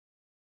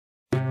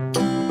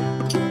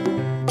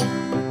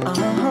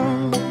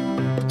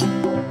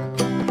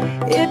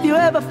If you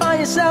ever find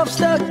yourself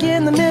stuck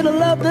in the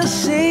middle of the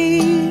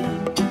sea,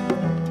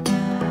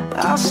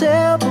 I'll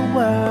sail the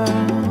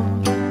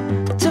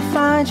world to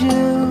find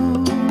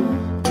you.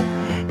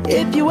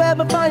 If you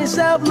ever find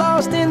yourself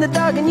lost in the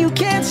dark and you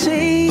can't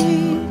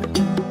see,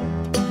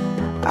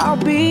 I'll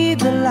be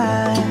the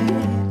light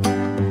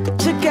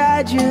to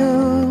guide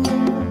you.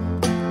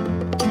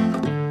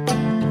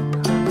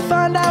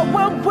 Find out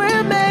what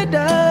we're made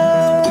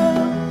of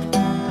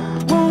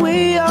when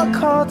we are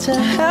called to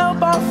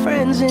help our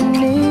friends in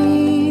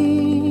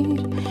need.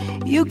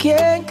 You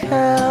can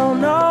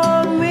count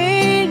on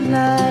me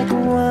like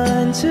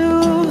 1,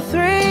 2,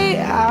 3,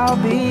 I'll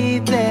be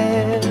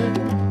there.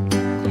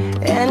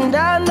 And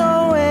I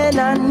know when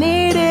I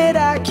need it,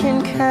 I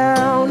can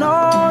count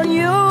on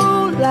you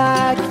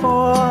like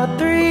 4,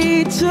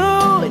 3, 2,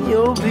 and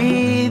you'll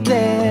be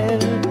there.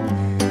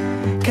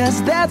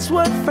 'Cause that's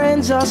what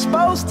friends are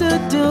supposed to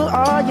do,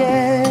 oh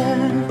yeah.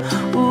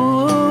 Ooh,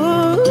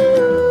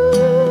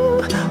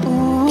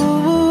 ooh,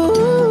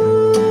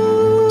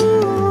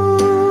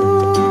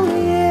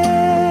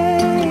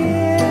 yeah,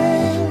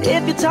 yeah.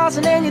 If you're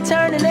tossing and you're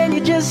turning and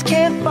you just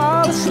can't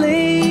fall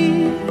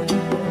asleep,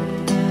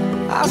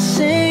 I'll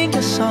sing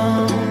a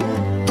song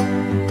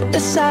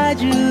beside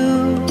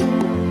you.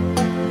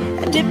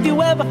 And if you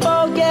ever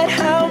forget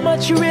how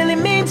much you really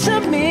mean to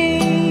me,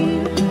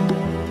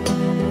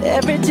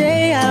 every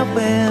day I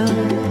will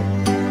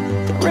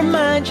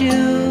remind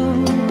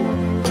you.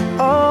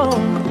 Oh,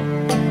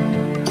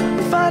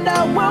 find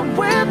out what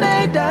we're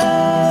made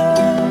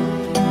of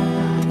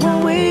when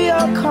we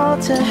are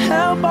called to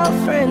help our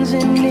friends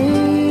in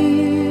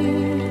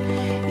need.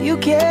 You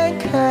can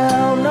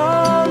count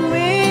on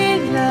me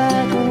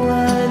like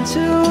 1,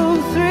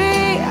 2,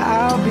 3,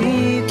 I'll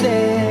be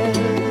there.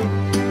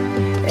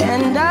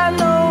 And I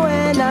know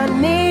when I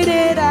need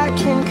it, I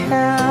can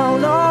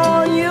count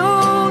on you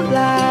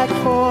like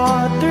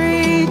 4,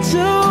 3,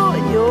 2,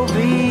 and you'll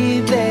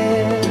be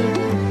there.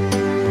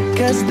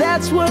 'Cause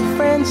that's what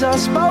friends are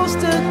supposed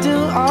to do,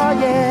 oh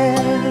yeah.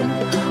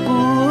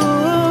 Ooh,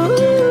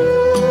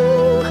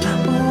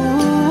 ooh,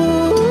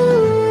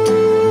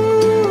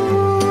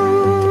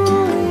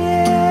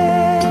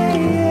 yeah,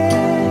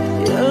 yeah.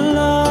 You'll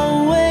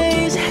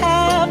always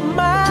have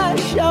my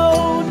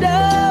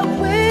shoulder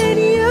when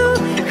you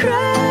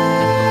cry.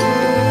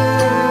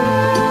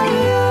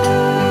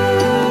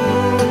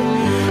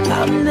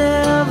 I'll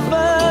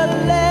never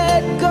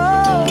let go,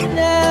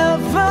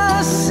 never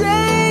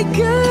say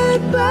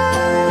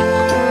goodbye.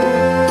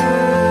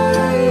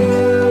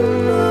 You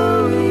know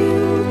you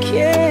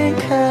can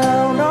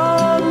count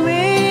on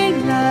me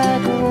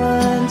like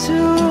 1,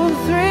 2,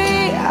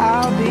 3,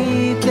 I'll be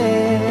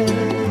there.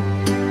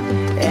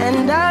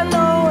 And I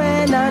know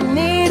when I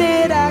need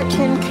it, I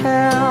can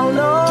count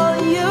on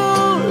you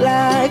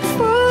like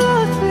 4,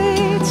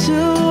 3,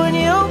 2, and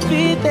you'll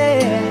be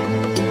there.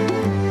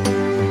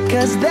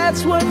 'Cause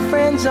that's what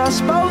friends are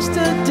supposed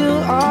to do,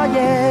 oh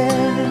yeah.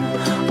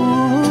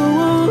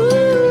 Ooh,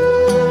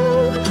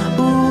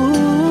 ooh,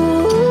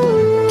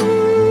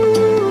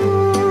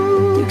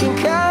 you can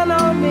count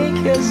on me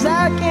 'cause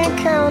I can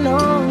count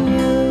on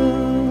you.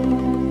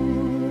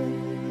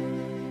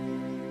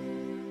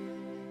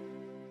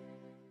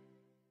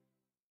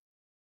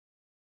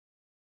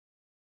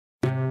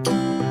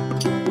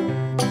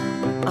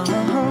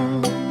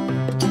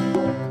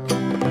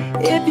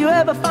 If you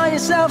ever find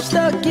yourself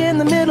stuck in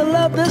the middle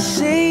of the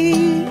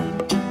sea,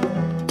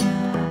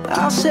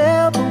 I'll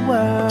sail the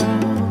world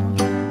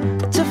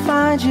to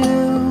find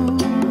you.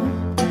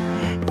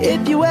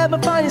 If you ever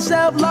find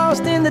yourself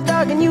lost in the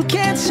dark and you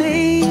can't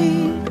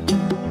see,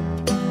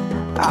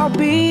 I'll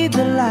be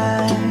the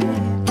light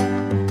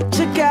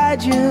to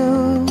guide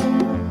you.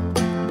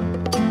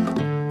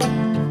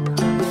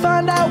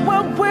 Find out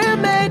what we're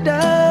made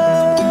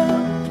of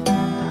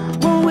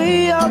when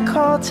we are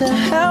called to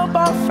help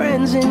our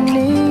friends in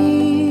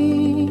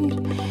need.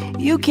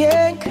 You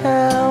can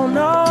count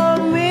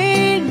on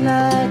me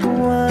like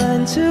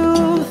 1,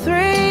 2,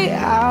 3,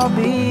 I'll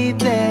be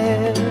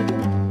there.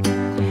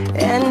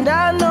 And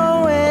I know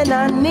when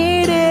I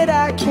need it,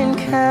 I can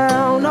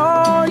count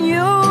on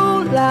you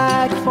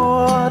like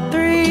 4,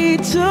 3,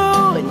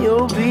 2, and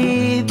you'll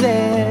be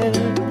there.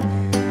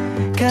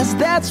 'Cause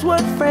that's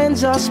what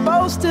friends are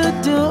supposed to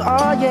do,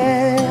 oh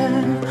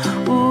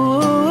yeah. Ooh,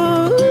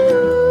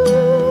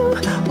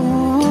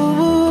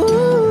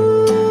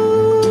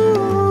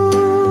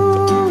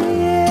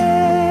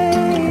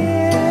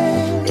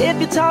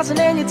 tossing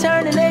and you're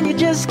turning and you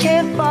just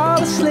can't fall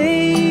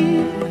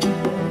asleep,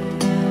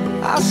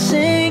 I'll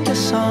sing a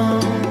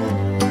song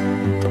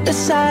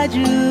beside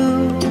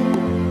you.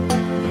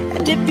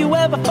 And if you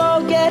ever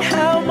forget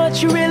how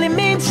much you really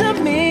mean to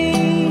me,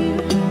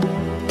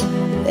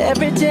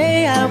 every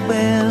day I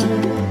will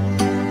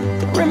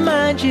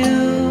remind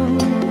you.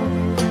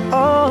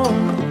 Oh,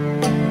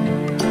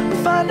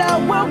 find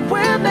out what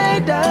we're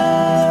made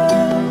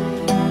of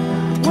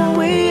when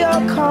we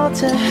are called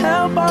to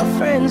help our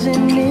friends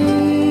in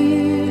need.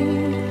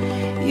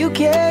 You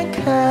can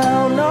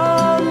count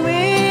on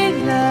me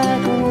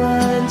like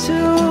 1,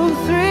 2,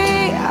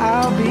 3,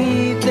 I'll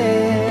be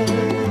there.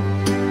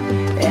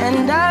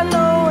 And I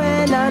know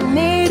when I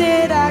need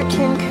it, I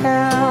can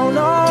count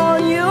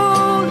on you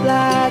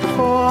like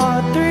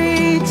 4,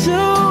 3, 2,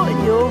 and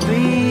you'll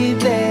be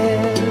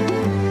there.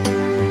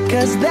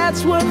 'Cause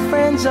that's what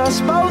friends are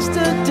supposed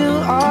to do,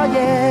 oh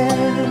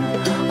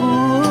yeah. Ooh.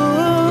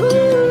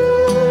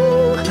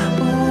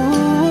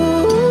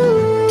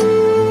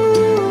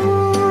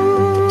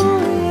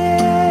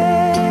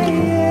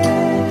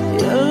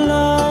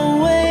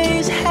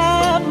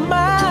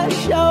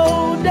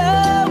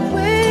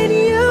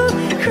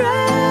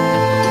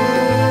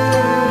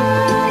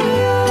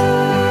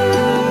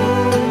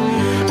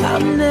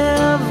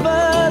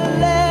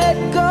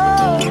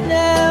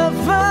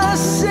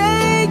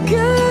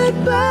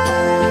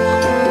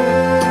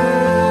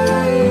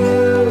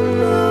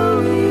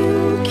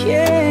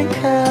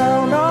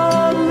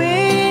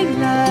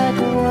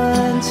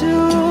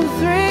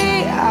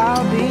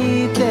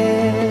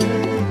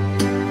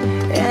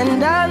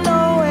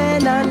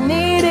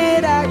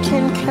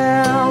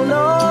 Count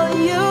on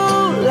you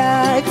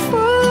like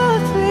 4,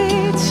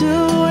 3,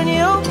 2, and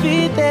you'll be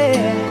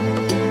there.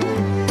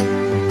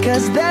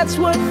 'Cause that's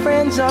what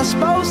friends are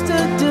supposed to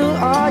do,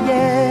 oh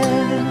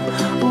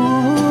yeah.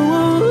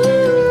 Ooh,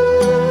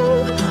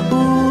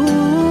 ooh.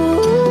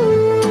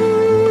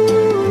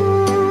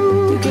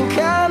 You can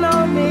count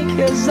on me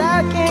 'cause I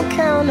can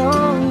count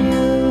on you.